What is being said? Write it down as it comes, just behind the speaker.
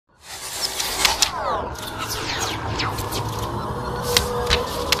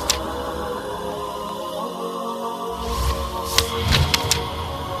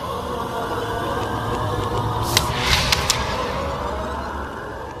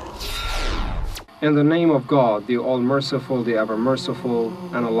In the name of God, the All-Merciful, the Ever-Merciful,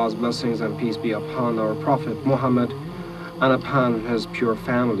 and Allah's blessings and peace be upon our Prophet Muhammad and upon his pure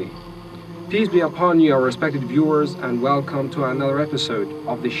family. Peace be upon you, our respected viewers, and welcome to another episode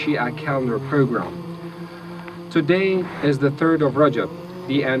of the Shia calendar program. Today is the 3rd of Rajab,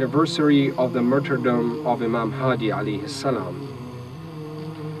 the anniversary of the martyrdom of Imam Hadi alayhi salam.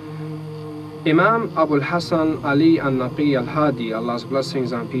 Imam Abul Hassan Ali al-Naqi al-Hadi, Allah's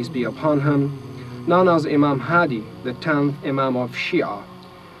blessings and peace be upon him, known as Imam Hadi, the 10th Imam of Shia.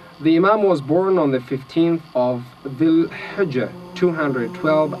 The Imam was born on the 15th of Dhul Hijjah,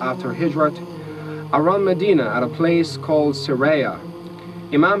 212 after Hijrat, around Medina at a place called Syria.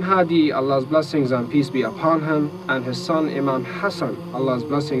 Imam Hadi, Allah's blessings and peace be upon him, and his son Imam Hassan, Allah's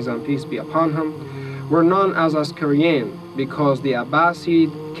blessings and peace be upon him, were known as Askariyin because the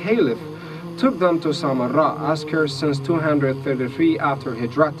Abbasid Caliph took them to Samarra, Askar, since 233 after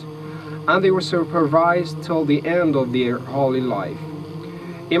Hijrat, and they were supervised till the end of their holy life.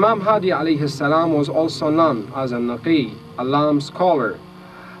 Imam Hadi alayhi salam was also known as al-Naqi, Alam scholar,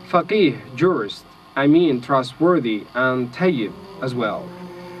 Faqih, jurist, Amin, trustworthy, and Tayyib as well.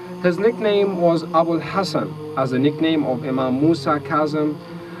 His nickname was Abul Hassan, as the nickname of Imam Musa Kazim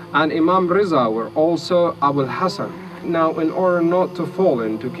and Imam Riza were also Abul Hassan. Now, in order not to fall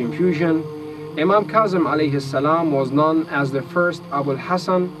into confusion, Imam Kazim alayhi salam was known as the first Abul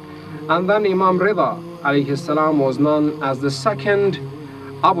Hassan, and then Imam Rida alayhi salam was known as the second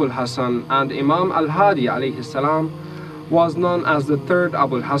Abul Hassan, and Imam al-Hadi alayhi salam was known as the third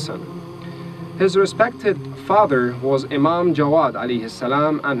Abul Hassan. His respected father was Imam Jawad alayhi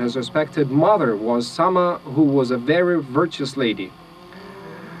salam, and his respected mother was Sama, who was a very virtuous lady.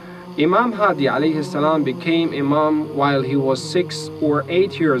 Imam Hadi alayhi salam became Imam while he was 6 or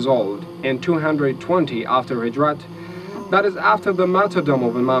 8 years old in 220 after Hijrat, that is after the martyrdom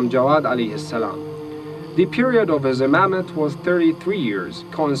of Imam Jawad alayhi salam. The period of his imamate was 33 years,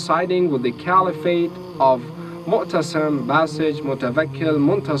 coinciding with the caliphate of Mu'tasim, Basij, Mutawakkil,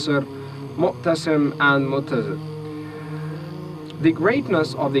 Muntasir, Mu'tasim, and Mu'tazid. The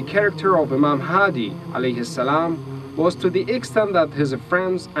greatness of the character of Imam Hadi alayhi salam was to the extent that his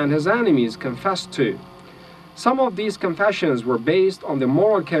friends and his enemies confessed to. Some of these confessions were based on the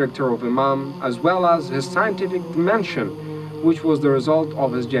moral character of Imam as well as his scientific dimension, which was the result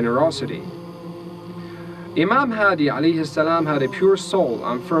of his generosity. Imam Hadi alayhi salam had a pure soul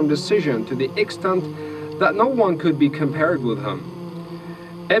and firm decision to the extent that no one could be compared with him.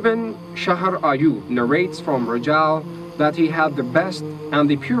 Ibn Shahr Ayub narrates from Rajab that he had the best and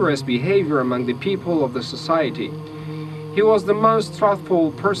the purest behavior among the people of the society. He was the most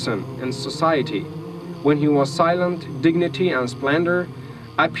truthful person in society. When he was silent, dignity and splendor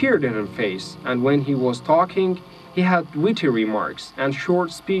appeared in his face, and when he was talking, he had witty remarks and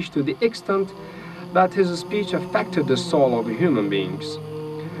short speech to the extent that his speech affected the soul of human beings.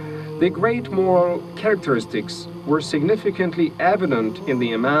 The great moral characteristics were significantly evident in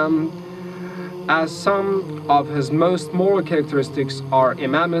the Imam, as some of his most moral characteristics are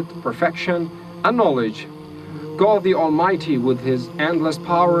imamate, perfection, and knowledge. God the Almighty, with his endless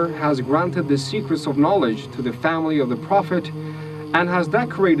power, has granted the secrets of knowledge to the family of the Prophet and has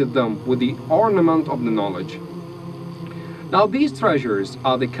decorated them with the ornament of the knowledge. Now these treasures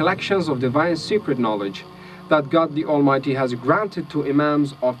are the collections of divine secret knowledge that God the Almighty has granted to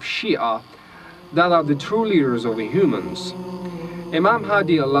Imams of Shia, that are the true leaders of the humans. Imam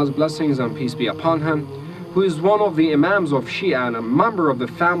Hadi, Allah's blessings and peace be upon him, who is one of the Imams of Shia and a member of the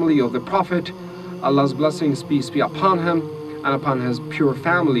family of the Prophet, Allah's blessings, peace be upon him and upon his pure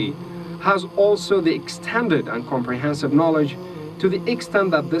family, has also the extended and comprehensive knowledge to the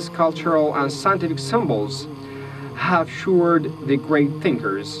extent that these cultural and scientific symbols have assured the great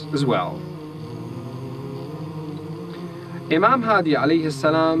thinkers as well. Imam Hadi alayhi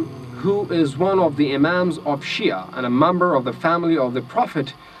salam, who is one of the Imams of Shia and a member of the family of the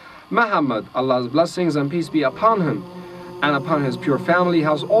Prophet Muhammad, Allah's blessings and peace be upon him and upon his pure family,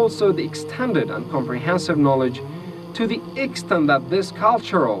 has also the extended and comprehensive knowledge to the extent that these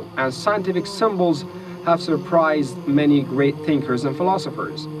cultural and scientific symbols have surprised many great thinkers and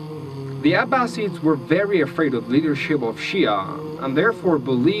philosophers. The Abbasids were very afraid of the leadership of Shia and therefore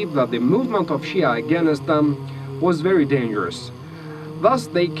believed that the movement of Shia against them was very dangerous. Thus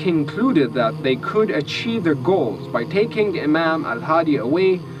they concluded that they could achieve their goals by taking Imam al-Hadi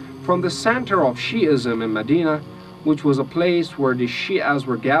away from the center of Shi'ism in Medina, which was a place where the Shi'as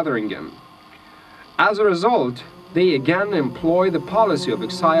were gathering in. As a result, they again employed the policy of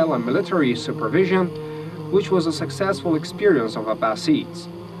exile and military supervision, which was a successful experience of Abbasids.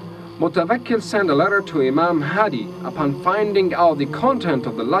 Mutawakkil sent a letter to Imam Hadi. Upon finding out the content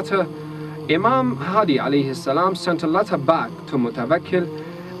of the letter, Imam Hadi alayhi salam sent a letter back to Mutawakkil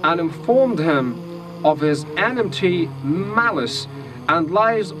and informed him of his enmity, malice, and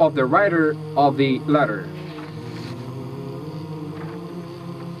lies of the writer of the letter.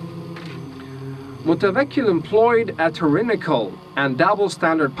 Mutawakkil employed a tyrannical and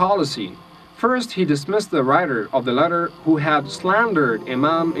double-standard policy. First, he dismissed the writer of the letter who had slandered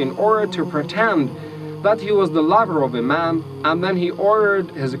Imam in order to pretend that he was the lover of Imam, and then he ordered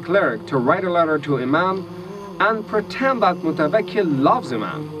his clerk to write a letter to Imam and pretend that Mutawakkil loves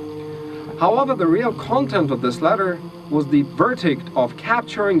Imam. However, the real content of this letter was the verdict of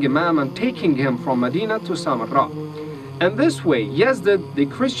capturing Imam and taking him from Medina to Samarra. In this way, Yazid, the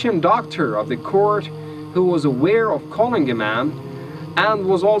Christian doctor of the court, who was aware of calling Imam and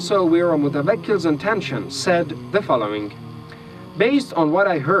was also aware of Mutawakkil's intention, said the following: "Based on what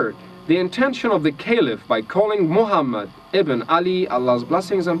I heard, the intention of the caliph by calling Muhammad ibn Ali, Allah's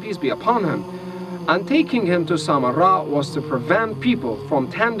blessings and peace be upon him, and taking him to Samarra was to prevent people from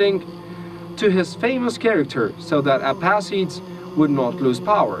tending to his famous character so that Abbasids would not lose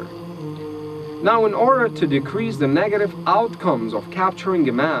power. Now, in order to decrease the negative outcomes of capturing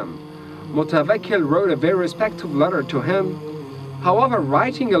Imam, Mutawakkil wrote a very respectful letter to him. However,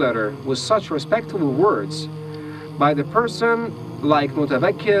 writing a letter with such respectful words by the person like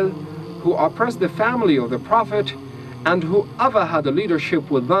Mutawakkil, who oppressed the family of the Prophet and whoever had the leadership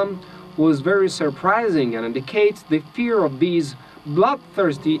with them, was very surprising and indicates the fear of these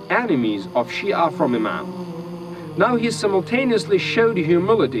bloodthirsty enemies of Shia from Imam. Now he simultaneously showed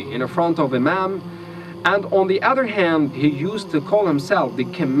humility in front of Imam, and on the other hand he used to call himself the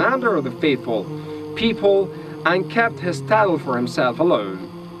commander of the faithful people and kept his title for himself alone.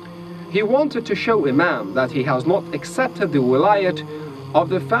 He wanted to show Imam that he has not accepted the wilayat of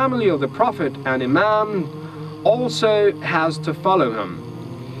the family of the Prophet, and Imam also has to follow him.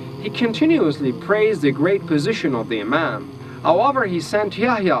 He continuously praised the great position of the Imam. However, he sent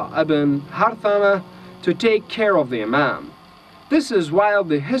Yahya ibn Harthama to take care of the Imam. This is while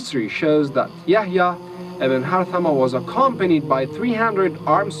the history shows that Yahya ibn Harthama was accompanied by 300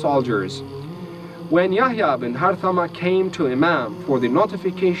 armed soldiers. When Yahya ibn Harthama came to Imam for the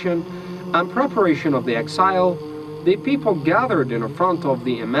notification and preparation of the exile, the people gathered in front of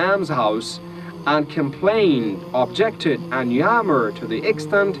the Imam's house and complained, objected, and yammered to the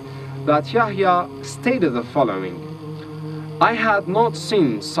extent that Yahya stated the following: "I had not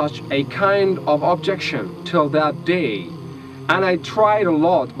seen such a kind of objection till that day, and I tried a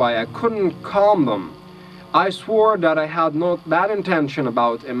lot but I couldn't calm them. I swore that I had not bad intention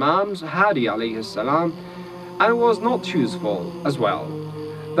about Imam's Hadi alayhi salam and was not useful as well.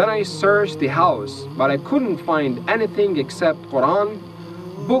 Then I searched the house, but I couldn't find anything except Quran,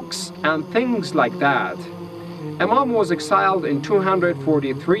 books and things like that." Imam was exiled in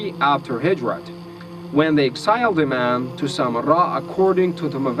 243 after Hijrat. When they exiled Imam to Samarra according to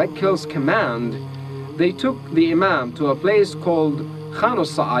the Mutawakkil's command, they took the Imam to a place called Khan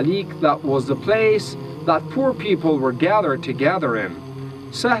al-Sa'alik, that was the place that poor people were gathered together in.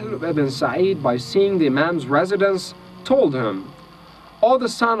 Sahl ibn Sa'id, by seeing the Imam's residence, told him, "O the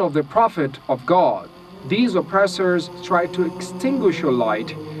son of the Prophet of God, these oppressors try to extinguish your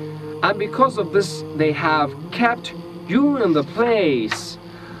light, and because of this they have kept you in the place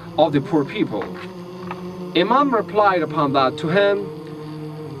of the poor people." Imam replied upon that to him,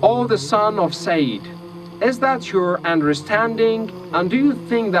 "O the son of Said, is that your understanding, and do you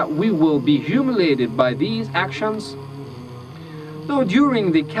think that we will be humiliated by these actions?" Now,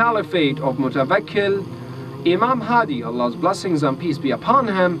 during the caliphate of Mutawakkil, Imam Hadi, Allah's blessings and peace be upon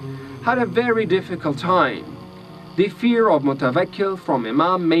him, had a very difficult time. The fear of Mutawakkil from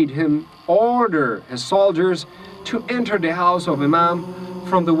Imam made him order his soldiers to enter the house of Imam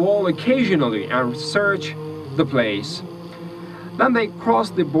from the wall occasionally and search the place. Then they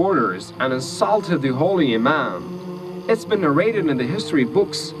crossed the borders and insulted the holy Imam. It's been narrated in the history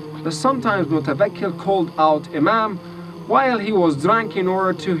books that sometimes Mutawakkil called out Imam while he was drunk in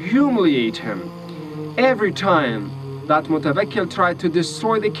order to humiliate him. Every time that Mutawakkil tried to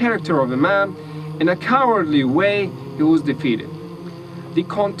destroy the character of Imam in a cowardly way, he was defeated. The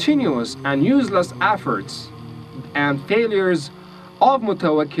continuous and useless efforts and failures of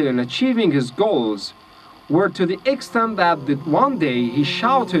Mutawakkil in achieving his goals were to the extent that one day he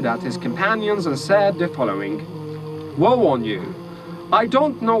shouted at his companions and said the following: "Woe on you! I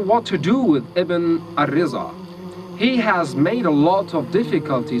don't know what to do with Ibn al-Riza. He has made a lot of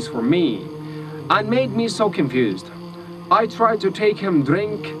difficulties for me and made me so confused. I tried to take him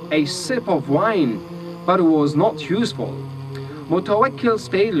drink a sip of wine, but it was not useful." Mutawakkil's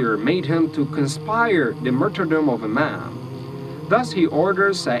failure made him to conspire the martyrdom of Imam. Thus he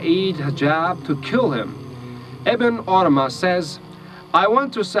orders Sa'id Hajjab to kill him. Ibn Orma says, I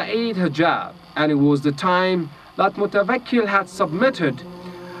went to Sa'id Hajjab, and it was the time that Mutawakkil had submitted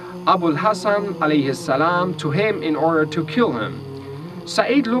Abul Hasan alayhi salam to him in order to kill him.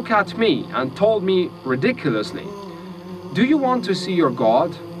 Sa'id looked at me and told me ridiculously, do you want to see your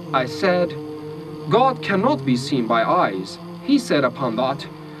God? I said, God cannot be seen by eyes. He said upon that,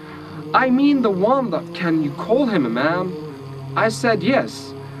 I mean the one that can you call him Imam? I said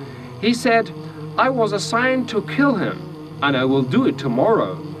yes. He said, I was assigned to kill him, and I will do it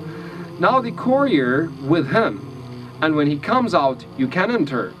tomorrow. Now the courier with him, and when he comes out, you can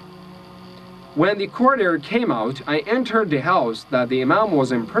enter. When the courier came out, I entered the house that the Imam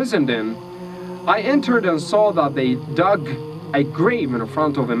was imprisoned in. I entered and saw that they dug a grave in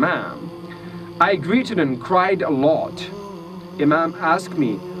front of Imam. I greeted and cried a lot. Imam asked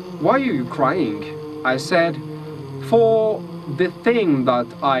me, why are you crying? I said, for the thing that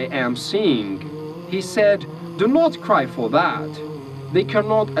I am seeing. He said, do not cry for that. They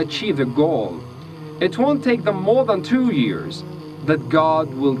cannot achieve the goal. It won't take them more than 2 years that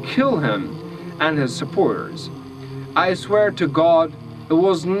God will kill him and his supporters. I swear to God, it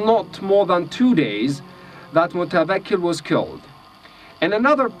was not more than 2 days that Mutawakkil was killed. In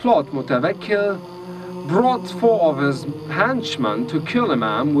another plot, Mutawakkil brought 4 of his henchmen to kill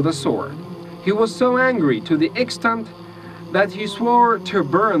Imam with a sword. He was so angry to the extent that he swore to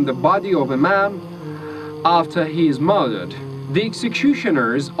burn the body of Imam after he is murdered. The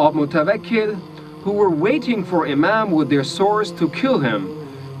executioners of Mutawakkil, who were waiting for Imam with their swords to kill him,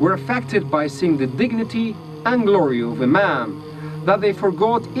 were affected by seeing the dignity and glory of Imam, that they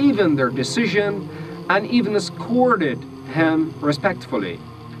forgot even their decision and even escorted him respectfully.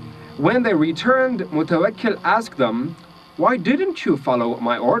 When they returned, Mutawakkil asked them, why didn't you follow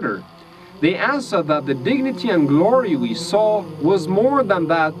my order? They answered that the dignity and glory we saw was more than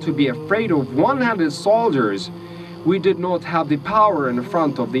that to be afraid of 100 soldiers. We did not have the power in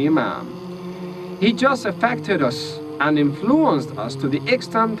front of the Imam. He just affected us and influenced us to the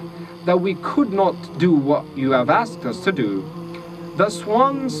extent that we could not do what you have asked us to do. Thus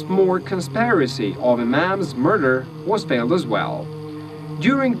once more conspiracy of Imam's murder was failed as well.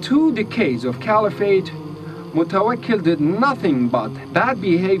 During 2 decades of caliphate, Mutawakkil did nothing but bad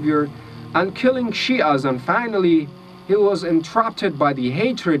behavior and killing Shias, and finally he was entrapped by the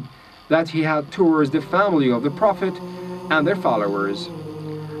hatred that he had towards the family of the Prophet and their followers.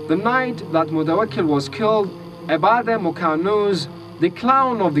 The night that Mutawakkil was killed, Ibadah Mukannuz, the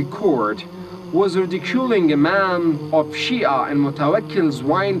clown of the court, was ridiculing a man of Shia in Mutawakkil's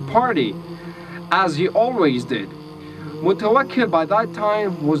wine party, as he always did. Mutawakkil by that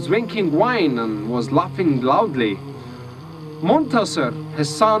time was drinking wine and was laughing loudly. Muntasir, his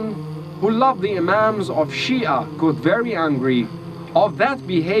son, who loved the Imams of Shia, got very angry of that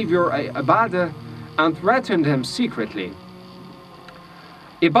behavior of Ibadah and threatened him secretly.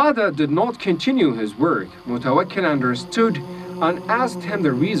 Ibadah did not continue his work. Mutawakkil understood and asked him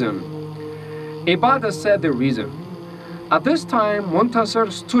the reason. Ibadah said the reason. At this time,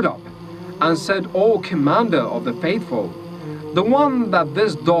 Muntasir stood up and said, O commander of the faithful, the one that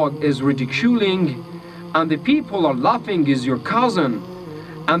this dog is ridiculing and the people are laughing is your cousin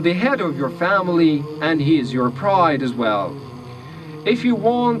and the head of your family, and he is your pride as well. If you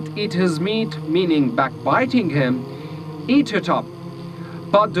won't eat his meat, meaning backbiting him, eat it up,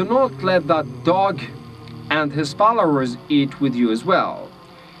 but do not let that dog and his followers eat with you as well.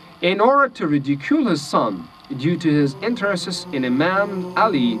 In order to ridicule his son due to his interests in Imam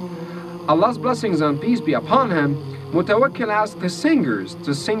Ali, Allah's blessings and peace be upon him, Mutawakkil asked the singers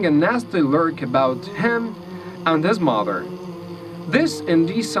to sing a nasty lyric about him and his mother. This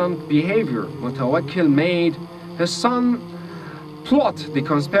indecent behavior Mutawakkil made his son plot the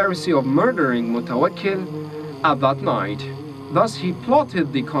conspiracy of murdering Mutawakkil at that night. Thus he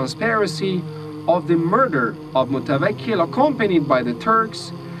plotted the conspiracy of the murder of Mutawakkil, accompanied by the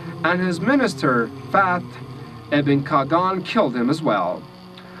Turks, and his minister Fath ibn Qagan killed him as well.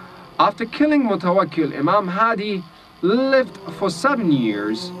 After killing Mutawakkil, Imam Hadi lived for 7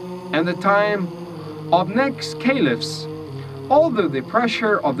 years in the time of next caliphs. Although the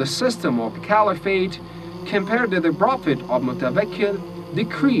pressure of the system of caliphate compared to the prophet of Mutawakkil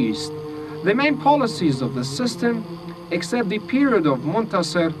decreased, the main policies of the system, except the period of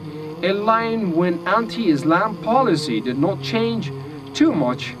Muntasir, a line when anti-Islam policy did not change too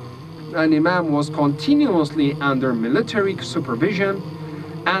much, and Imam was continuously under military supervision,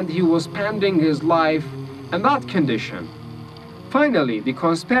 and he was spending his life in that condition. Finally, the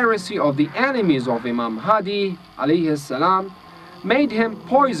conspiracy of the enemies of Imam Hadi alayhi salam made him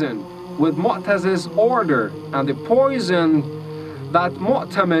poisoned with Mu'taz's order, and the poison that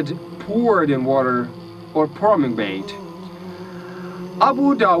Mu'tamid poured in water or pomegranate.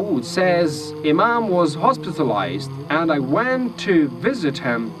 Abu Dawood says Imam was hospitalized and I went to visit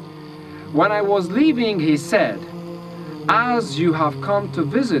him. When I was leaving, he said, "As you have come to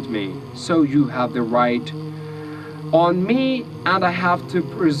visit me, so you have the right on me and I have to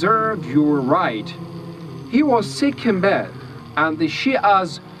preserve your right." He was sick in bed and the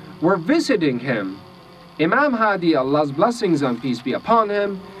Shi'as were visiting him. Imam Hadi, Allah's blessings and peace be upon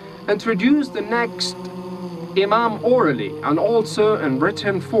him, introduced the next Imam orally and also in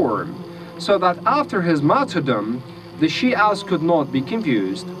written form, so that after his martyrdom, the Shi'as could not be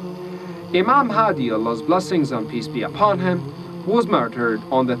confused. Imam Hadi, Allah's blessings and peace be upon him, was martyred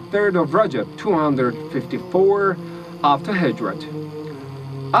on the 3rd of Rajab, 254 after Hijrat.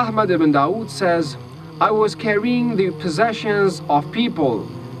 Ahmad ibn Dawood says, "I was carrying the possessions of people,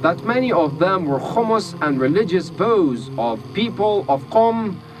 that many of them were khumus and religious vows of people of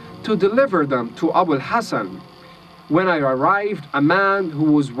Qom, to deliver them to Abu al-Hasan. When I arrived, a man who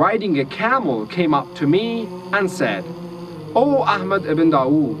was riding a camel came up to me and said, 'O Ahmad ibn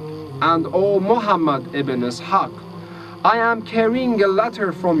Dawood and O Muhammad ibn Ishaq, I am carrying a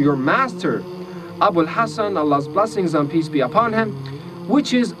letter from your master, Abu al-Hasan, Allah's blessings and peace be upon him,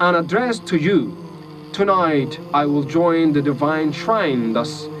 which is an address to you. Tonight I will join the divine shrine,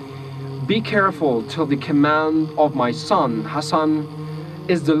 thus be careful till the command of my son Hassan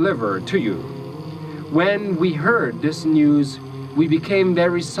is delivered to you.' When we heard this news, we became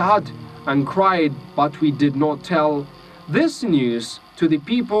very sad and cried, but we did not tell this news to the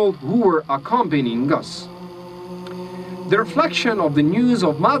people who were accompanying us." The reflection of the news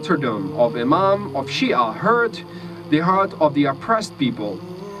of martyrdom of Imam of Shia hurt the heart of the oppressed people.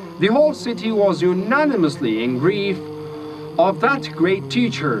 The whole city was unanimously in grief of that great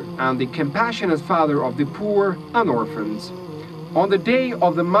teacher and the compassionate father of the poor and orphans. On the day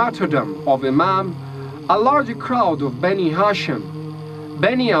of the martyrdom of Imam, a large crowd of Bani Hashim,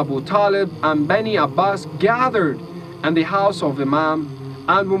 Bani Abu Talib and Bani Abbas gathered in the house of Imam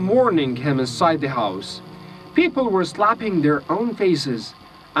and were mourning him inside the house. People were slapping their own faces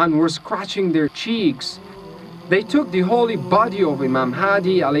and were scratching their cheeks. They took the holy body of Imam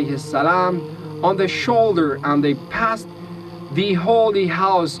Hadi alayhi salam on the shoulder and they passed the holy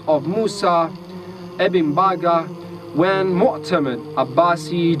house of Musa ibn Baga. When Mu'tamid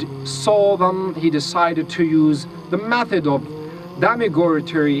Abbasid saw them, he decided to use the method of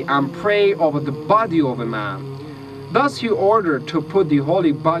damigoratory and pray over the body of Imam. Thus he ordered to put the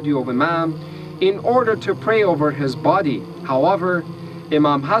holy body of Imam in order to pray over his body. However,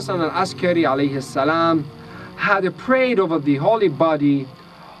 Imam Hassan al-Askari alayhi salam had prayed over the holy body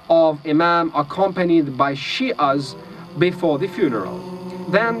of Imam accompanied by Shi'as before the funeral.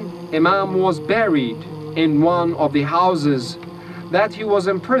 Then Imam was buried in one of the houses that he was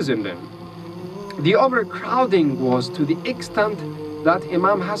imprisoned in. The overcrowding was to the extent that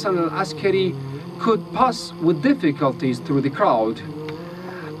Imam Hassan al-Askari could pass with difficulties through the crowd.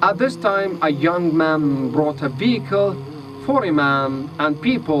 At this time, a young man brought a vehicle for Imam and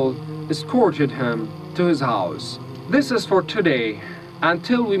people escorted him to his house. This is for today.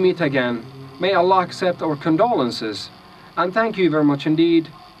 Until we meet again, may Allah accept our condolences and thank you very much indeed.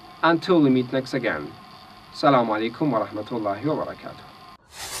 Until we meet next again. Assalamu alaikum wa rahmatullahi wa barakatuh.